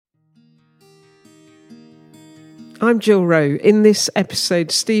I'm Jill Rowe. In this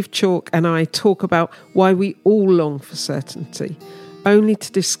episode, Steve Chalke and I talk about why we all long for certainty, only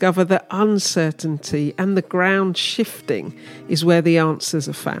to discover that uncertainty and the ground shifting is where the answers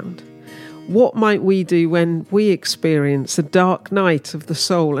are found. What might we do when we experience a dark night of the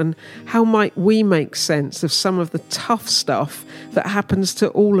soul, and how might we make sense of some of the tough stuff that happens to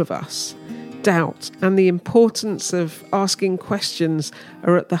all of us? Doubt and the importance of asking questions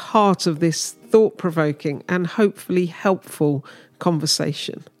are at the heart of this thought-provoking and hopefully helpful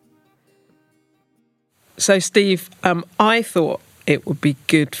conversation. So, Steve, I thought it would be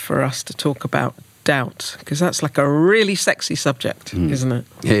good for us to talk about doubt, because that's like a really sexy subject, isn't it?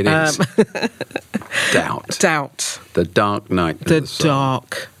 It is. Doubt. Doubt. The dark night of the soul.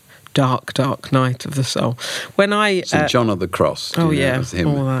 Dark night of the soul. When I St. John of the Cross. Oh, you know, yeah, it was him.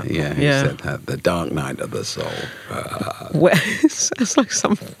 all that. Yeah, he said that. The dark night of the soul. It's like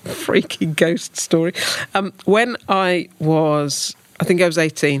some freaky ghost story. When I was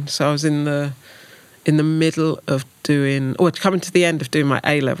 18, so I was in the middle of coming to the end of doing my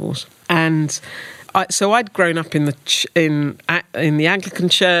A-levels, and I'd grown up in the Anglican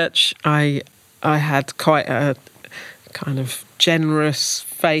Church. I had quite a kind of generous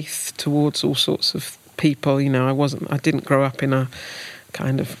faith towards all sorts of people. You know, I didn't grow up in a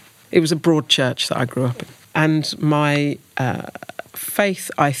kind of, it was a broad church that I grew up in. And my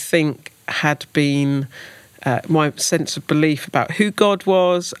faith, I think, had been, my sense of belief about who God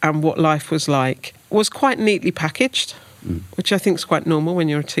was and what life was like was quite neatly packaged, which I think is quite normal when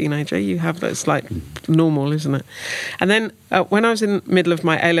you're a teenager. You have that, it's like normal, isn't it? And then when I was in the middle of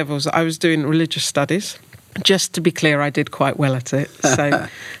my A-levels, I was doing religious studies. Just to be clear, I did quite well at it, so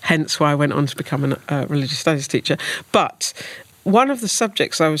hence why I went on to become a religious studies teacher. But one of the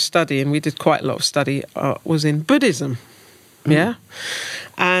subjects I was studying, we did quite a lot of study, was in Buddhism, yeah?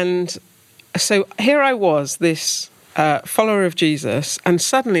 And so here I was, this follower of Jesus, and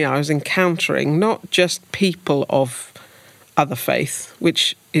suddenly I was encountering not just people of other faith,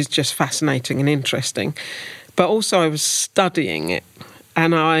 which is just fascinating and interesting, but also I was studying it,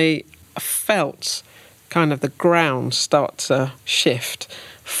 and I felt kind of the ground start to shift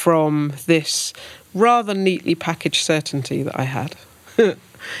from this rather neatly packaged certainty that I had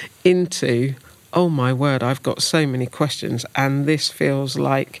into, oh my word, I've got so many questions, and this feels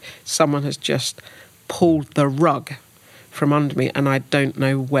like someone has just pulled the rug from under me and I don't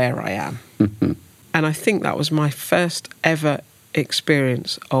know where I am. And I think that was my first ever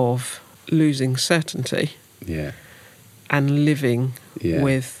experience of losing certainty and living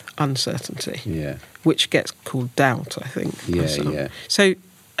with uncertainty. Yeah. Which gets called doubt, I think. Yeah. So,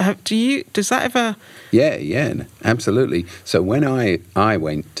 does that ever... Yeah, absolutely. So when I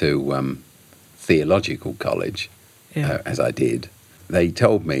went to theological college, as I did, they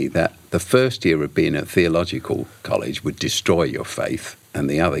told me that the first year of being at theological college would destroy your faith, and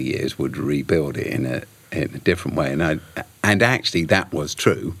the other years would rebuild it in a different way. And actually, that was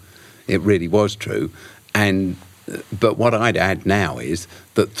true. It really was true. But what I'd add now is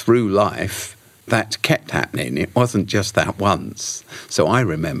that through life, that kept happening. It wasn't just that once. So I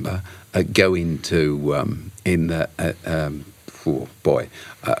remember going to,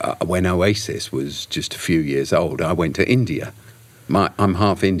 when Oasis was just a few years old, I went to India. I'm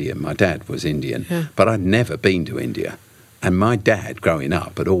half Indian. My dad was Indian, but I'd never been to India. And my dad, growing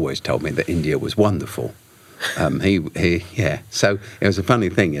up, had always told me that India was wonderful. So it was a funny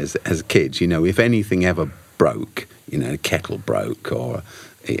thing as kids, you know, if anything ever broke, you know, a kettle broke or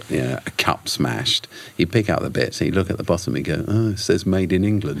a cup smashed, he'd pick up the bits and he'd look at the bottom and go, oh, it says made in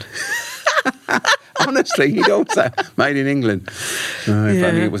England. Honestly, he'd also, made in England. Oh, if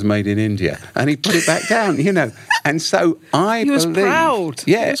only it was made in India. And he'd put it back down, you know. And so I believed... He was proud.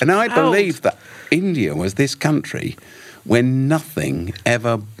 Yeah, and I believed that India was this country when nothing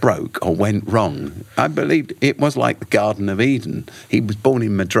ever broke or went wrong. I believed it was like the Garden of Eden. He was born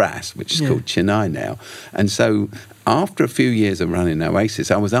in Madras, which is called Chennai now. And so after a few years of running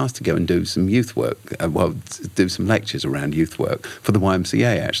Oasis, I was asked to go and do some youth work, do some lectures around youth work for the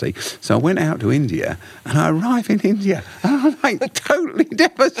YMCA, actually. So I went out to India, and I arrived in India, and I'm like totally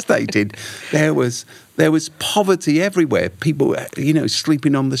devastated. There was poverty everywhere. People, you know,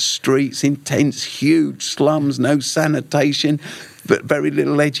 sleeping on the streets in tents, huge slums, no sanitation, but very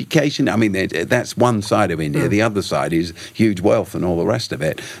little education. I mean, that's one side of India. The other side is huge wealth and all the rest of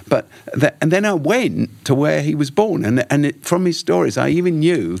it. But and then I went to where he was born, and from his stories, I even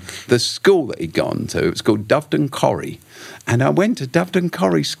knew the school that he'd gone to. It was called Doveton Corrie, and I went to Doveton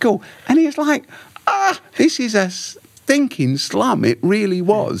Corrie School, and he was like, this is a stinking slum. It really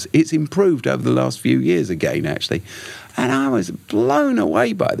was. It's improved over the last few years again, actually. And I was blown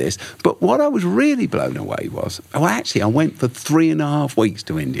away by this. But what I was really blown away was, I went for 3.5 weeks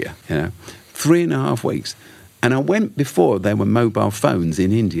to India, 3.5 weeks. And I went before there were mobile phones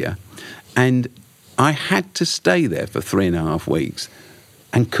in India. And I had to stay there for 3.5 weeks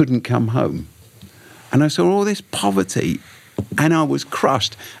and couldn't come home. And I saw all this poverty and I was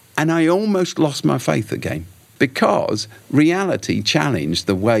crushed. And I almost lost my faith again because reality challenged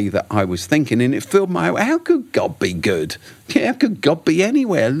the way that I was thinking. And it filled how could God be good? How could God be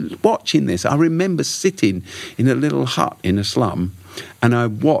anywhere? Watching this, I remember sitting in a little hut in a slum and I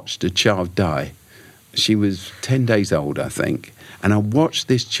watched a child die. She was 10 days old, I think. And I watched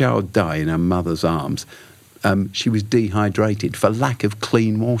this child die in her mother's arms. She was dehydrated for lack of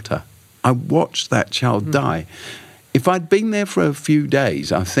clean water. I watched that child die. If I'd been there for a few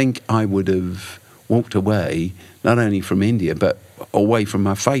days, I think I would have walked away, not only from India, but away from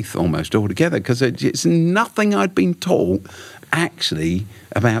my faith almost altogether, because it's nothing I'd been taught actually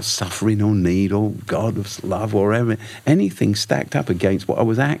about suffering or need or God's love or anything stacked up against what I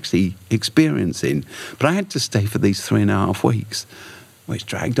was actually experiencing. But I had to stay for these 3.5 weeks, which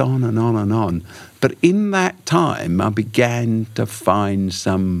dragged on and on and on. But in that time, I began to find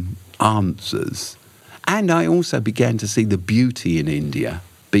some answers. And I also began to see the beauty in India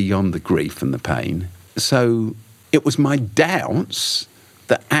beyond the grief and the pain. So it was my doubts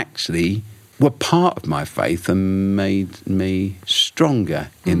that actually were part of my faith and made me stronger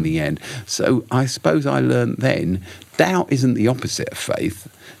in the end. So I suppose I learned then, doubt isn't the opposite of faith.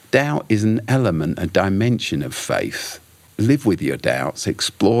 Doubt is an element, a dimension of faith. Live with your doubts,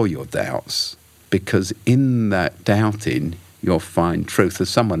 explore your doubts, because in that doubting, you'll find truth. As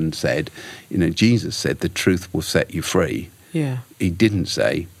someone said, Jesus said, the truth will set you free. Yeah. He didn't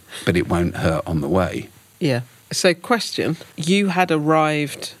say, but it won't hurt on the way. Yeah. So question, you had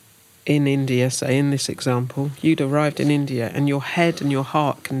arrived in India, say in this example, you'd arrived in India and your head and your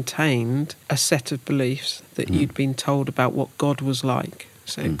heart contained a set of beliefs that you'd been told about what God was like.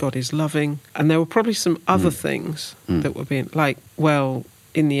 So God is loving. And there were probably some other things that were being like, well,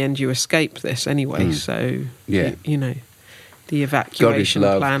 in the end you escape this anyway. So, yeah. The evacuation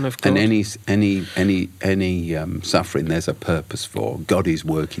plan of God. And any suffering, there's a purpose for. God is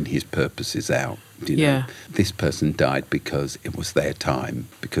working his purposes out. Yeah. This person died because it was their time,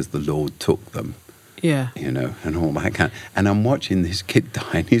 because the Lord took them. Yeah. And all that kind. And I'm watching this kid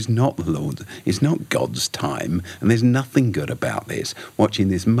die, and it's not the Lord, it's not God's time, and there's nothing good about this. Watching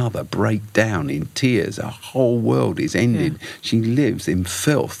this mother break down in tears, her whole world is ended. Yeah. She lives in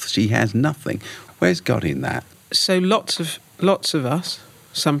filth. She has nothing. Where's God in that? So lots of us,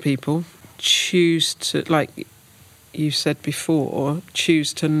 some people, choose to, like you said before,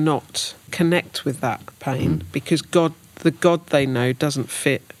 choose to not connect with that pain because the God they know doesn't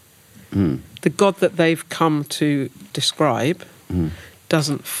fit. The God that they've come to describe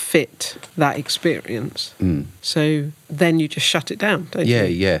doesn't fit that experience. So then you just shut it down, don't you?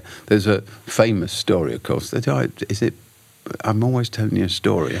 Yeah. There's a famous story, of course. Is it? I'm always telling you a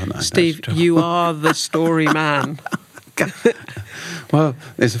story, aren't I? Steve, you are the story man. Well,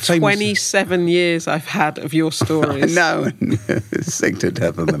 there's a famous... 27 years I've had of your stories. No, sick to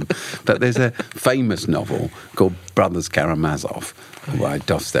death of them. But there's a famous novel called Brothers Karamazov by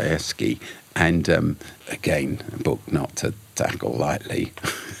Dostoevsky. And again, a book not to tackle lightly.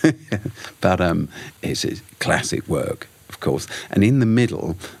 But it's a classic work, of course. And in the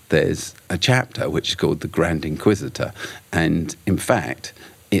middle, there's a chapter which is called The Grand Inquisitor. And in fact,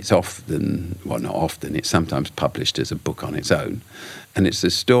 it's it's sometimes published as a book on its own. And it's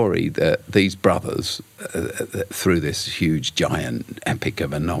a story that these brothers, through this huge, giant epic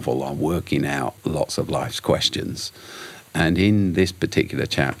of a novel, are working out lots of life's questions. And in this particular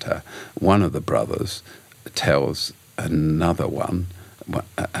chapter, one of the brothers tells another one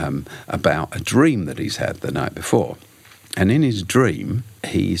about a dream that he's had the night before. And in his dream,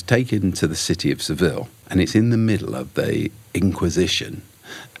 he's taken to the city of Seville, and it's in the middle of the Inquisition,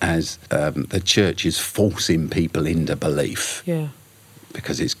 as the church is forcing people into belief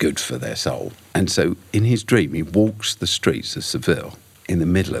because it's good for their soul. And so in his dream, he walks the streets of Seville in the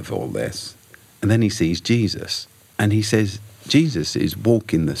middle of all this, and then he sees Jesus. And he says, Jesus is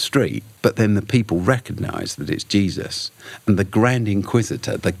walking the street, but then the people recognise that it's Jesus. And the Grand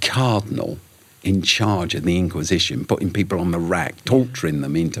Inquisitor, the cardinal in charge of the Inquisition, putting people on the rack, torturing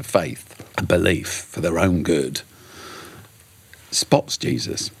them into faith, a belief for their own good, spots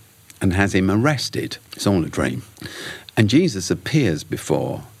Jesus and has him arrested. It's all a dream. And Jesus appears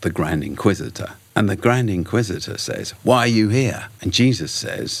before the Grand Inquisitor. And the Grand Inquisitor says, "Why are you here?" And Jesus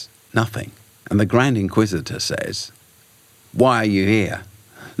says, "Nothing." And the Grand Inquisitor says, "Why are you here?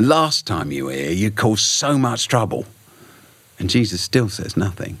 Last time you were here, you caused so much trouble. And Jesus still says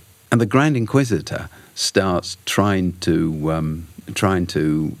nothing. And the Grand Inquisitor starts trying to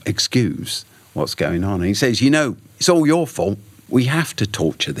excuse what's going on. And he says, it's all your fault. We have to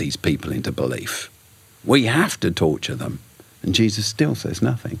torture these people into belief. We have to torture them. And Jesus still says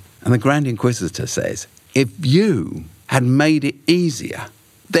nothing. And the Grand Inquisitor says, if you had made it easier,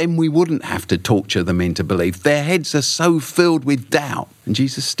 then we wouldn't have to torture them into belief. Their heads are so filled with doubt. And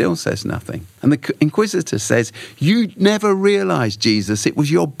Jesus still says nothing. And the Inquisitor says, you never realised, Jesus, it was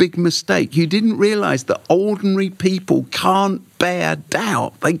your big mistake. You didn't realise that ordinary people can't bear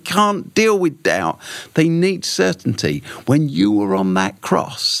doubt. They can't deal with doubt. They need certainty. When you were on that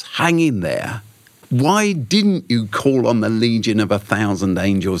cross, hanging there, why didn't you call on the legion of 1,000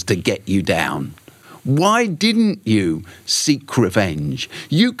 angels to get you down? Why didn't you seek revenge?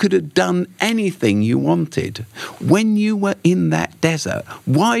 You could have done anything you wanted. When you were in that desert,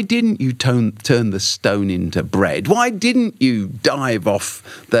 why didn't you turn the stone into bread? Why didn't you dive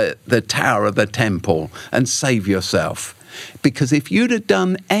off the tower of the temple and save yourself? Because if you'd have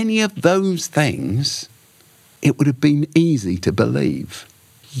done any of those things, it would have been easy to believe.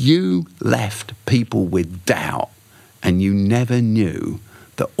 You left people with doubt, and you never knew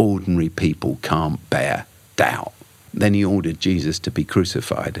that ordinary people can't bear doubt. Then he ordered Jesus to be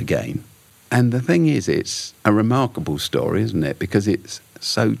crucified again. And the thing is, it's a remarkable story, isn't it? Because it's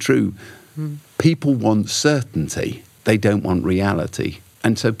so true. People want certainty. They don't want reality.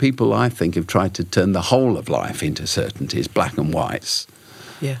 And so people, I think, have tried to turn the whole of life into certainties, black and whites,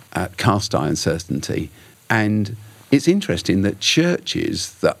 cast iron certainty. And it's interesting that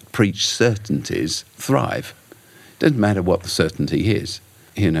churches that preach certainties thrive. It doesn't matter what the certainty is.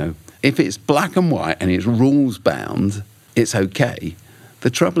 If it's black and white and it's rules bound, it's okay. The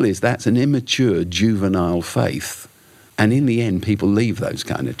trouble is that's an immature, juvenile faith. And in the end, people leave those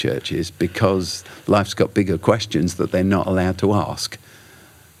kind of churches because life's got bigger questions that they're not allowed to ask.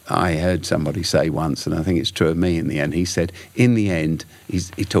 I heard somebody say once, and I think it's true of me in the end, he said, in the end,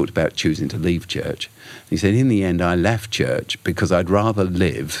 he talked about choosing to leave church. He said, in the end, I left church because I'd rather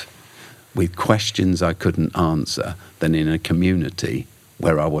live with questions I couldn't answer than in a community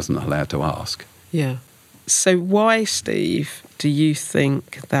where I wasn't allowed to ask. Yeah. So why, Steve, do you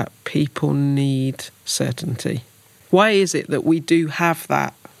think that people need certainty? Why is it that we do have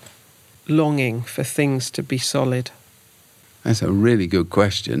that longing for things to be solid? That's a really good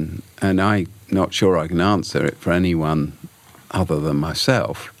question, and I'm not sure I can answer it for anyone other than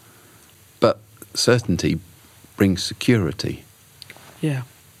myself. But certainty brings security. Yeah.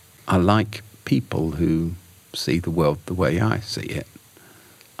 I like people who see the world the way I see it.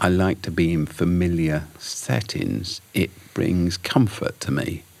 I like to be in familiar settings. It brings comfort to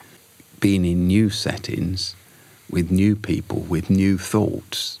me. Being in new settings, with new people, with new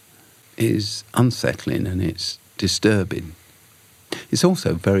thoughts, is unsettling and it's disturbing. It's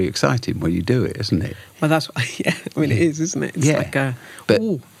also very exciting when you do it, isn't it? Well, that's it is, isn't it? It's like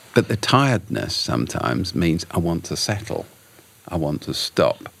but the tiredness sometimes means I want to settle. I want to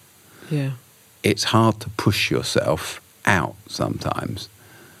stop. Yeah. It's hard to push yourself out sometimes.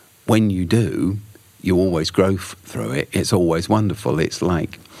 When you do, you always grow through it. It's always wonderful. It's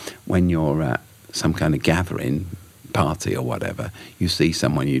like when you're at some kind of gathering, party or whatever, you see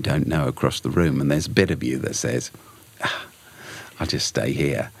someone you don't know across the room and there's a bit of you that says, I'll just stay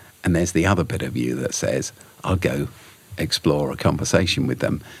here. And there's the other bit of you that says, I'll go explore a conversation with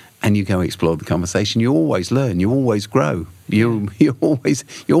them. And you go explore the conversation. You always learn. You always grow. You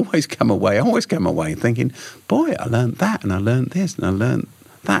always come away thinking, boy, I learned that and I learned this and I learned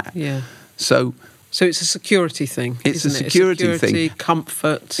that. Yeah. So it's a security thing. It's isn't a security thing.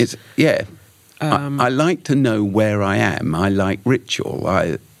 Comfort. I like to know where I am. I like ritual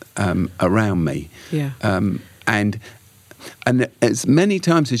around me. Yeah. And as many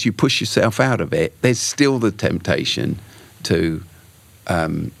times as you push yourself out of it, there's still the temptation to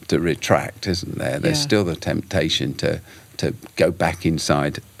retract, isn't there? There's still the temptation to go back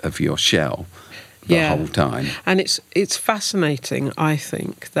inside of your shell the whole time. And it's fascinating, I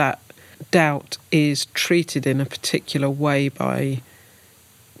think, that doubt is treated in a particular way by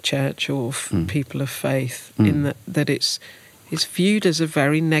church or people of faith, in that it's viewed as a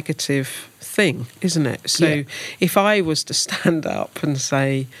very negative thing, isn't it? So if I was to stand up and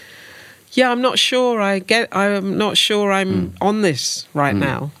say, I'm not sure I'm not sure I'm on this right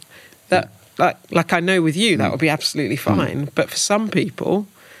now, that like I know with you that would be absolutely fine, but for some people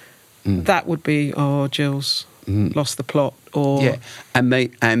that would be, Jill's lost the plot, or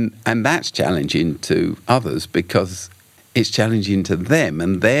and that's challenging to others because it's challenging to them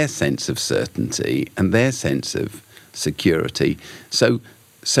and their sense of certainty and their sense of security. So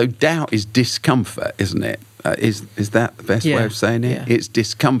doubt is discomfort, isn't it? Is that the best way of saying it? Yeah. It's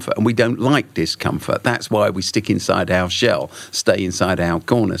discomfort, and we don't like discomfort. That's why we stick inside our shell, stay inside our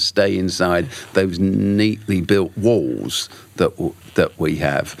corner, stay inside those neatly built walls that we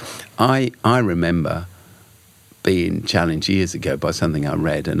have. I remember being challenged years ago by something I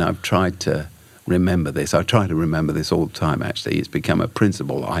read, and I've tried to remember this. I try to remember this all the time, actually. It's become a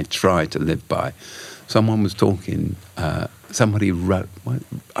principle I try to live by. Someone was talking, somebody wrote,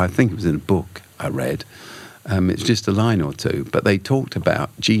 I think it was in a book I read, it's just a line or two, but they talked about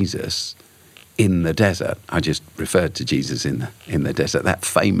Jesus in the desert. I just referred to Jesus in the desert, that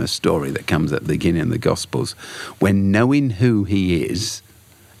famous story that comes at the beginning of the Gospels, when knowing who he is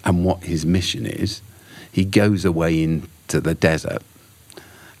and what his mission is, he goes away into the desert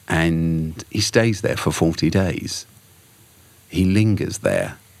and he stays there for 40 days. He lingers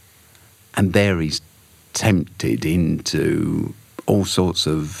there, and there he's tempted into all sorts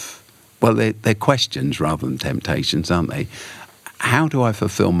of, well, they're questions rather than temptations, aren't they? How do I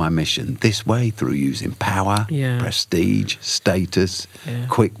fulfill my mission? This way, through using power, prestige, status,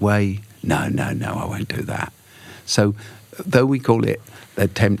 quick way? No, I won't do that. So, though we call it the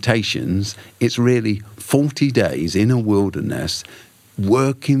temptations, it's really 40 days in a wilderness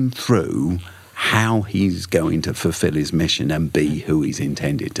working through how he's going to fulfill his mission and be who he's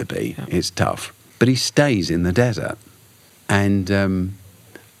intended to be. Yeah. It's tough. But he stays in the desert. And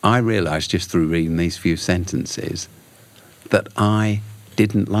I realised just through reading these few sentences that I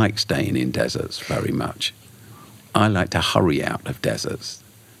didn't like staying in deserts very much. I like to hurry out of deserts.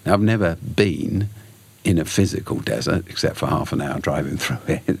 Now, I've never been in a physical desert, except for half an hour driving through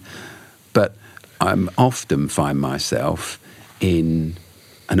it. But I often find myself in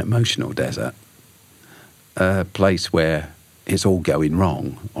an emotional desert, a place where it's all going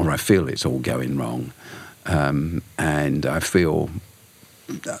wrong, or I feel it's all going wrong, and I feel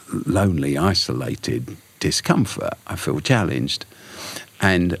lonely, isolated, discomfort. I feel challenged.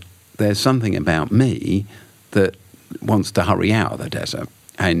 And there's something about me that wants to hurry out of the desert.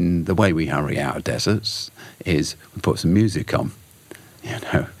 And the way we hurry out of deserts is we put some music on,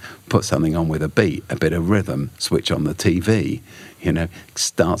 put something on with a beat, a bit of rhythm, switch on the TV,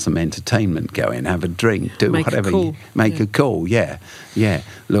 start some entertainment going, have a drink, do whatever. Make a call, yeah.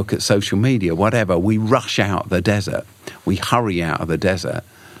 Look at social media, whatever. We rush out of the desert. We hurry out of the desert.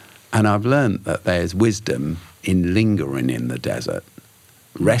 And I've learned that there's wisdom in lingering in the desert,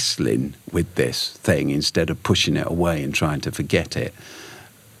 wrestling with this thing instead of pushing it away and trying to forget it.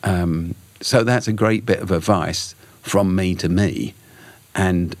 So that's a great bit of advice from me to me.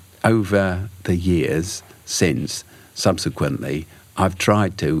 And over the years since, subsequently, I've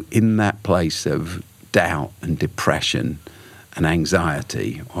tried to, in that place of doubt and depression and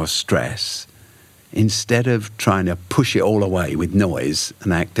anxiety or stress, instead of trying to push it all away with noise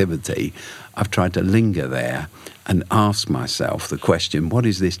and activity, I've tried to linger there and ask myself the question, what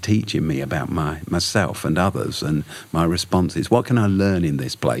is this teaching me about myself and others and my responses? What can I learn in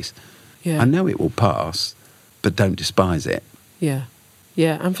this place? Yeah. I know it will pass, but don't despise it. Yeah.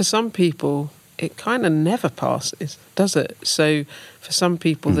 And for some people, it kind of never passes, does it? So for some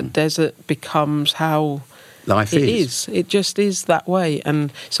people, the desert becomes how life is. It just is that way.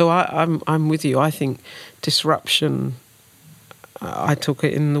 And so I'm with you. I think disruption, I talk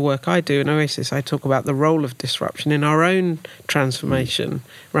it in the work I do in Oasis, I talk about the role of disruption in our own transformation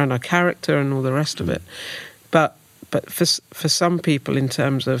around our character and all the rest of it. But for some people, in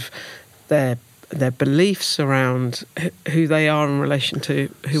terms of their beliefs around who they are in relation to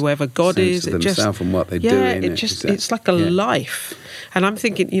whoever God is, it just and what they're doing. It's like a life. And I'm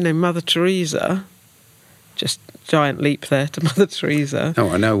thinking, Mother Teresa, just giant leap there to Mother Teresa. Oh,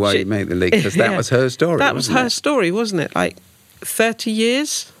 I know why you made the leap, because that was her story. That was her story, wasn't it? Like 30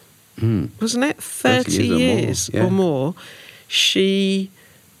 years, wasn't it? 30 years or more. She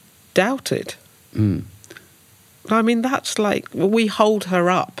doubted. I mean, that's like, we hold her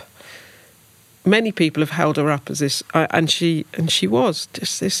up. Many people have held her up as this, and she was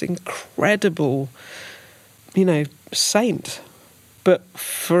just this incredible, saint. But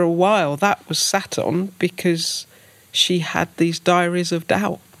for a while, that was sat on because she had these diaries of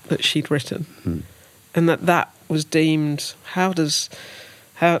doubt that she'd written, and that was deemed, how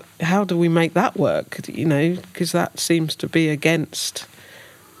do we make that work? Because that seems to be against.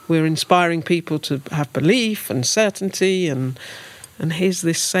 We're inspiring people to have belief and certainty, and here's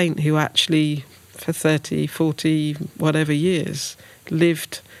this saint who actually, for 30, 40, whatever years,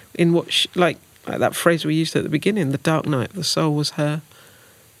 lived in what, like that phrase we used at the beginning, the dark night of the soul was her.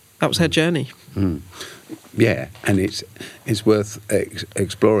 That was her journey. Yeah, and it's worth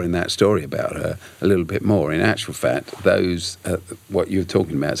exploring that story about her a little bit more. In actual fact, those what you're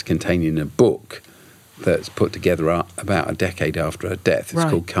talking about is contained in a book that's put together about a decade after her death. It's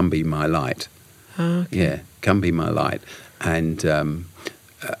called Come Be My Light. Okay. Yeah, Come Be My Light. And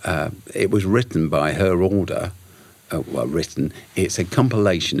it was written by her order. It's a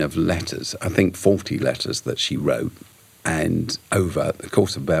compilation of letters, I think 40 letters that she wrote, and over the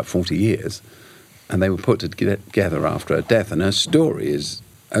course of about 40 years. And they were put together after her death. And her story is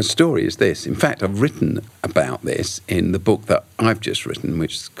this. In fact, I've written about this in the book that I've just written,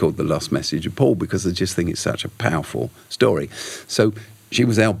 which is called The Lost Message of Paul, because I just think it's such a powerful story. So she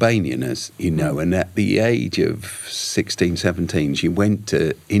was Albanian, as you know, and at the age of 16, 17, she went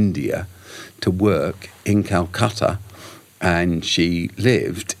to India to work in Calcutta, and she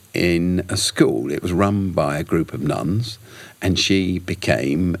lived in a school. It was run by a group of nuns, and she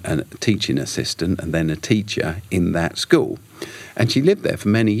became a teaching assistant and then a teacher in that school. And she lived there for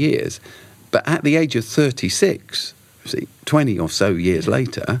many years. But at the age of 36, 20 or so years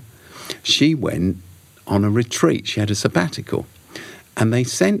later, she went on a retreat. She had a sabbatical. And they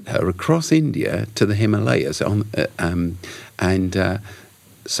sent her across India to the Himalayas. So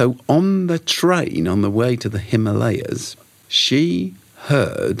on the train, on the way to the Himalayas, she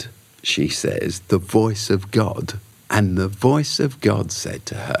heard, she says, the voice of God. And the voice of God said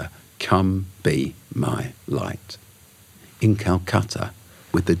to her, "Come be my light." In Calcutta,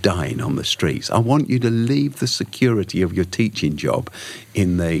 with the dying on the streets, I want you to leave the security of your teaching job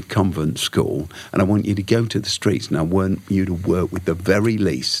in the convent school, and I want you to go to the streets, and I want you to work with the very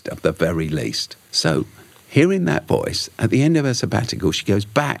least of the very least. So, hearing that voice, at the end of her sabbatical, she goes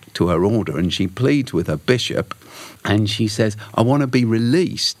back to her order and she pleads with her bishop, and she says, I want to be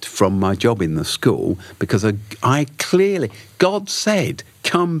released from my job in the school because I clearly, God said,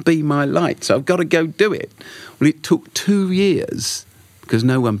 come be my light, so I've got to go do it. Well, it took 2 years because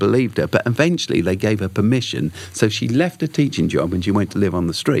no one believed her, but eventually they gave her permission. So she left her teaching job and she went to live on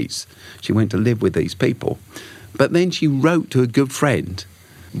the streets. She went to live with these people. But then she wrote to a good friend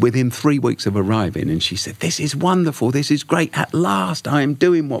within 3 weeks of arriving, and she said, this is wonderful, this is great, at last I am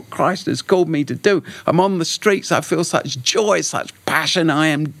doing what Christ has called me to do. I'm on the streets, I feel such joy, such passion, I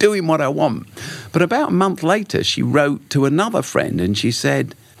am doing what I want. But about a month later, she wrote to another friend and she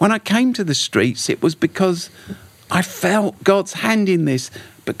said, when I came to the streets, it was because I felt God's hand in this,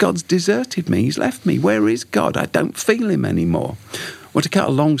 but God's deserted me, he's left me. Where is God? I don't feel him anymore. Well, to cut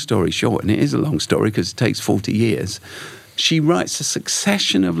a long story short, and it is a long story because it takes 40 years, she writes a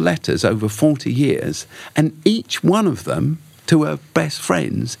succession of letters over 40 years, and each one of them to her best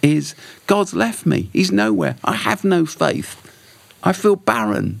friends is, God's left me, he's nowhere, I have no faith, I feel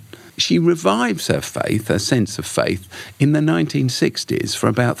barren. She revives her faith, her sense of faith, in the 1960s for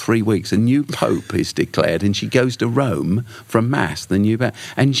about 3 weeks. A new pope is declared, and she goes to Rome for Mass, the new pope,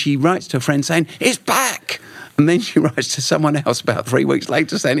 and she writes to a friend saying, it's back! And then she writes to someone else about 3 weeks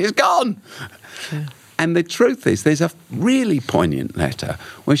later saying, it's gone! Yeah. And the truth is, there's a really poignant letter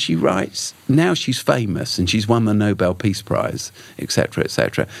where she writes, now she's famous and she's won the Nobel Peace Prize, etc.,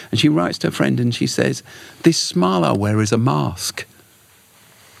 etc. And she writes to a friend and she says, this smile I wear is a mask.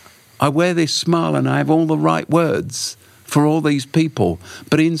 I wear this smile and I have all the right words for all these people,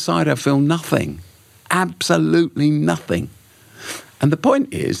 but inside I feel nothing, absolutely nothing. And the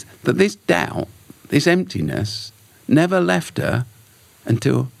point is that this doubt, this emptiness, never left her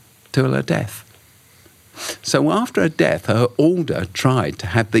until her death. So after her death, her order tried to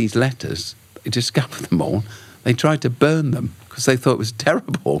have these letters. They discovered them all. They tried to burn them because they thought it was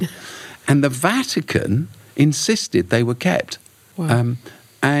terrible. And the Vatican insisted they were kept. Wow.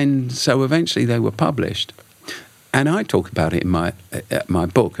 And so eventually they were published. And I talk about it in my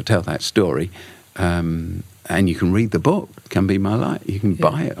book. I tell that story. And you can read the book, Come Be My Light. You can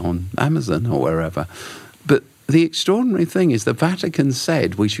buy it on Amazon or wherever. But the extraordinary thing is the Vatican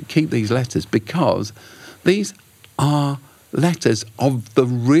said we should keep these letters because these are letters of the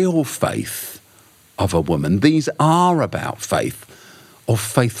real faith of a woman. These are about faith or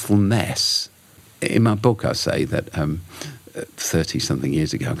faithfulness. In my book, I say that 30-something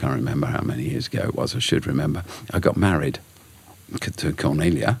years ago, I can't remember how many years ago it was, I should remember, I got married to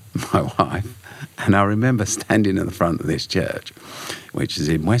Cornelia, my wife, and I remember standing at the front of this church, which is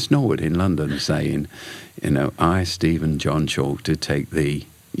in West Norwood in London, saying, I, Stephen John Chalk, do take thee,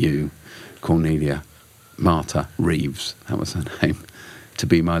 you, Cornelia, Martha Reeves, that was her name, to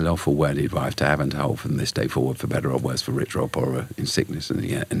be my lawful wedded wife, to have and to hold from this day forward, for better or worse, for richer or poorer, in sickness and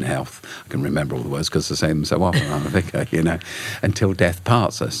in health. I can remember all the words because I say them so often, I'm a vicar, until death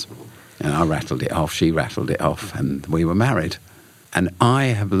parts us. And I rattled it off, she rattled it off, and we were married. And I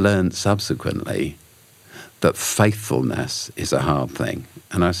have learned subsequently that faithfulness is a hard thing.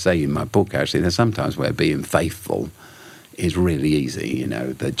 And I say in my book, actually, there's sometimes where being faithful is really easy, you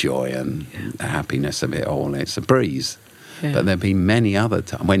know, the joy and the happiness of it all. It's a breeze. Yeah. But there have been many other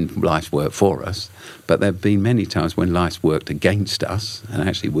times when life's worked for us, but there have been many times when life's worked against us, and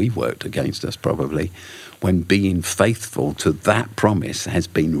actually we've worked against us probably, when being faithful to that promise has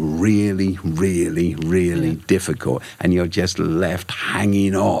been really, really, really difficult, and you're just left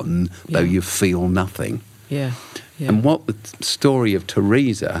hanging on though you feel nothing. Yeah. Yeah. And what the story of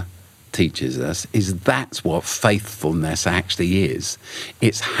Teresa teaches us is that's what faithfulness actually is.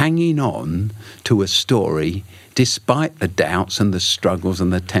 It's hanging on to a story despite the doubts and the struggles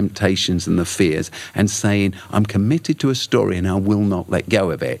and the temptations and the fears, and saying, I'm committed to a story and I will not let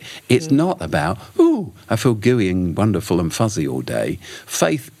go of it. It's not about, ooh, I feel gooey and wonderful and fuzzy all day.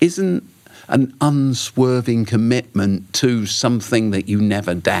 Faith isn't an unswerving commitment to something that you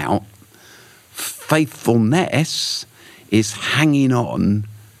never doubt. Faithfulness is hanging on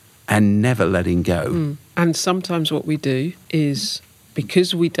and never letting go. And sometimes what we do is,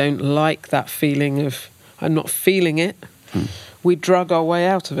 because we don't like that feeling of, I'm not feeling it, we drug our way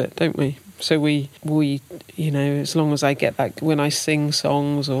out of it, don't we? So we, you know, as long as I get that, when I sing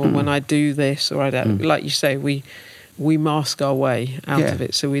songs or when I do this, or I don't, like you say, we mask our way out of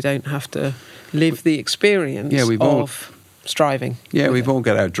it, so we don't have to live the experience of striving. Yeah, we've all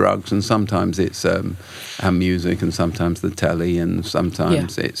got our drugs, and sometimes it's our music, and sometimes the telly, and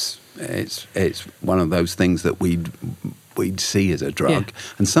sometimes it's one of those things that we'd see as a drug,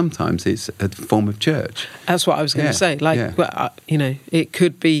 and sometimes it's a form of church. That's what I was going to say. Like, you know, it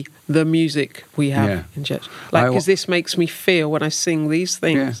could be the music we have in church. Like, because this makes me feel, when I sing these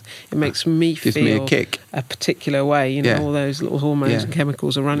things, it makes me Gives feel me a kick. a particular way. You know, all those little hormones and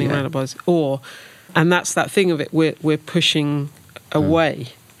chemicals are running around our bodies. And that's that thing of it. We're pushing away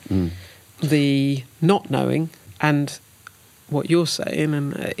the not knowing, and what you're saying,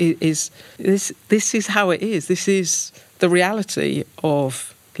 and is this is how it is. This is the reality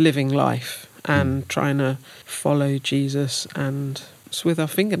of living life and trying to follow Jesus, and it's with our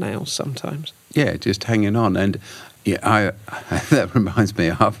fingernails sometimes. Yeah, just hanging on. And that reminds me,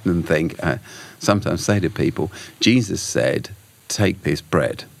 I often think, sometimes say to people, Jesus said, take this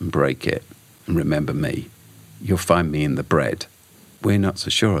bread and break it and remember me. You'll find me in the bread. We're not so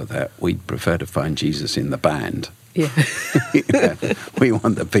sure of that. We'd prefer to find Jesus in the band. Yeah. We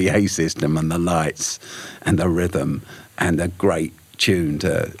want the PA system and the lights and the rhythm and a great tune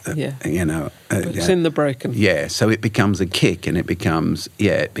to, you know. It's in the broken. Yeah, so it becomes a kick, and it becomes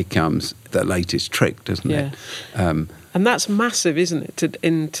the latest trick, doesn't it? And that's massive, isn't it?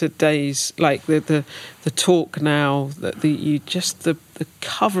 In today's, like the talk now, the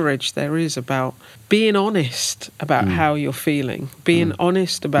coverage there is about being honest about how you're feeling, being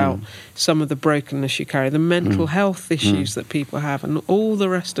honest about some of the brokenness you carry, the mental health issues that people have, and all the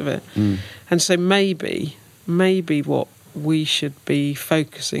rest of it. And so maybe what we should be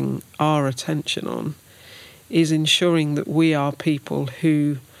focusing our attention on is ensuring that we are people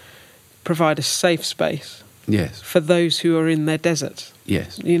who provide a safe space. Yes. For those who are in their desert.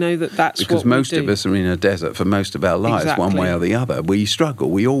 Yes. You know, that's because what we most do. of us are in a desert for most of our lives, one way or the other. We struggle.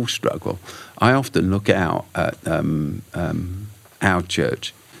 We all struggle. I often look out at our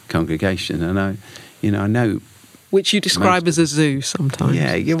church congregation, and I know. Which you describe as a zoo sometimes.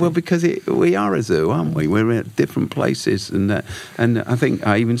 Yeah. Well, because we are a zoo, aren't we? We're at different places, and I think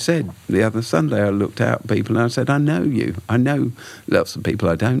I even said the other Sunday, I looked out at people and I said, I know you. I know lots of people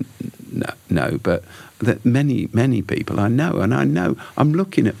I don't know, but that many people I know, and I know I'm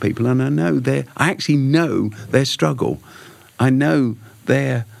looking at people, and I actually know their struggle. I know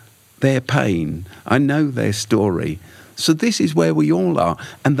their pain. I know their story. So this is where we all are,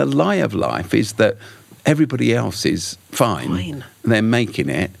 and the lie of life is that everybody else is fine. They're making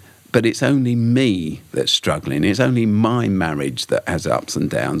it, but it's only me that's struggling. It's only my marriage that has ups and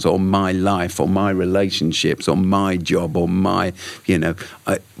downs, or my life, or my relationships, or my job, or my,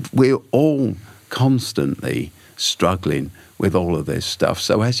 we're all constantly struggling with all of this stuff.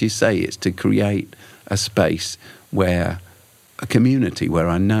 So as you say, it's to create a space where, a community where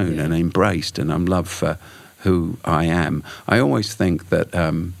I'm known and embraced, and I'm loved for who I am. I always think that,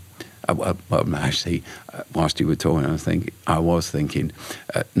 actually, whilst you were talking, I was thinking,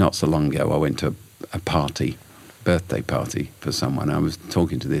 not so long ago, I went to a birthday party for someone. I was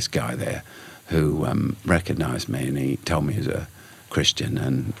talking to this guy there who recognised me, and he told me he was a Christian,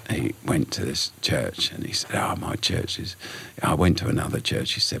 and he went to this church, and he said, my church is... I went to another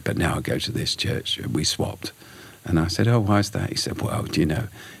church, he said, but now I go to this church. We swapped. And I said, why is that? He said, well,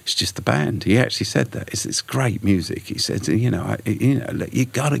 it's just the band. He actually said that. It's great music. He said, you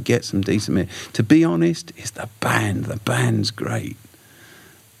got to get some decent music. To be honest, it's the band. The band's great.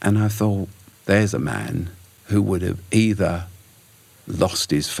 And I thought, there's a man who would have either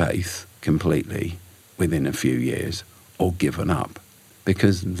lost his faith completely within a few years or given up.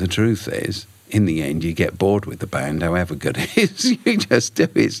 Because the truth is, in the end, you get bored with the band, however good it is. You just do.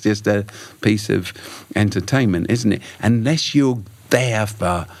 It's just a piece of entertainment, isn't it? Unless you're there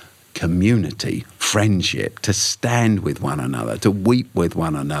for community, friendship, to stand with one another, to weep with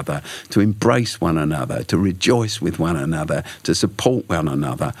one another, to embrace one another, to rejoice with one another, to support one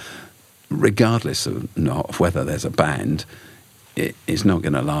another, regardless of whether there's a band, it's not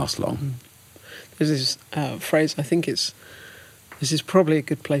going to last long. There's this phrase, I think this is probably a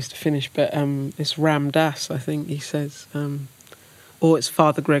good place to finish, but it's Ram Dass, I think he says, or it's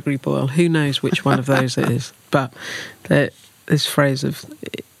Father Gregory Boyle, who knows which one of those it is, but this phrase of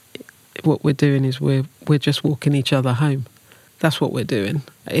what we're doing is we're just walking each other home. That's what we're doing.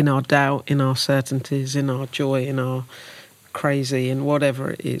 In our doubt, in our certainties, in our joy, in our crazy, and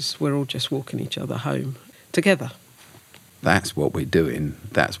whatever it is, we're all just walking each other home together. That's what we're doing.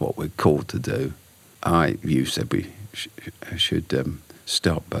 That's what we're called to do. You said we should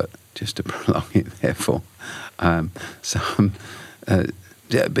stop, but just to prolong it, therefore,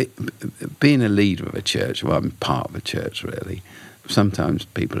 being a leader of a church, well, I'm part of a church, really. Sometimes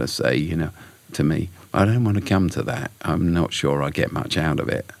people say, to me, I don't want to come to that. I'm not sure I get much out of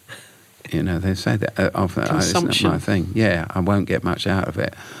it. They say that often. It's not my thing. Yeah, I won't get much out of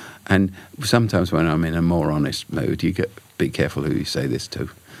it. And sometimes when I'm in a more honest mood, be careful who you say this to.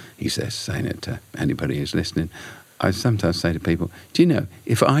 He says, saying it to anybody who's listening. I sometimes say to people, do you know,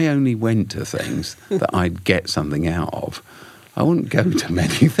 if I only went to things that I'd get something out of, I wouldn't go to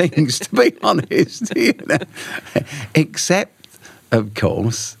many things, to be honest. Except, of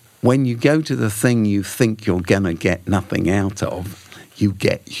course, when you go to the thing you think you're going to get nothing out of, you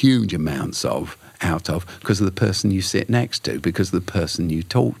get huge amounts out of because of the person you sit next to, because of the person you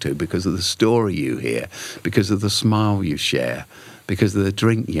talk to, because of the story you hear, because of the smile you share, because of the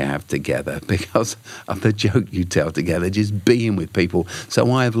drink you have together, because of the joke you tell together, just being with people.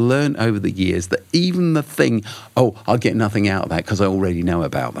 So I have learned over the years that even the thing, I'll get nothing out of that because I already know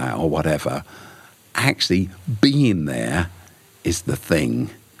about that or whatever, actually being there is the thing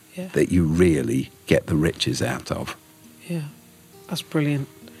that you really get the riches out of. Yeah, that's brilliant.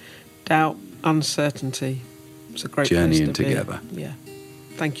 Doubt, uncertainty. It's a great journeying place to together. be. Yeah.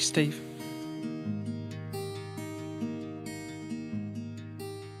 Thank you, Steve.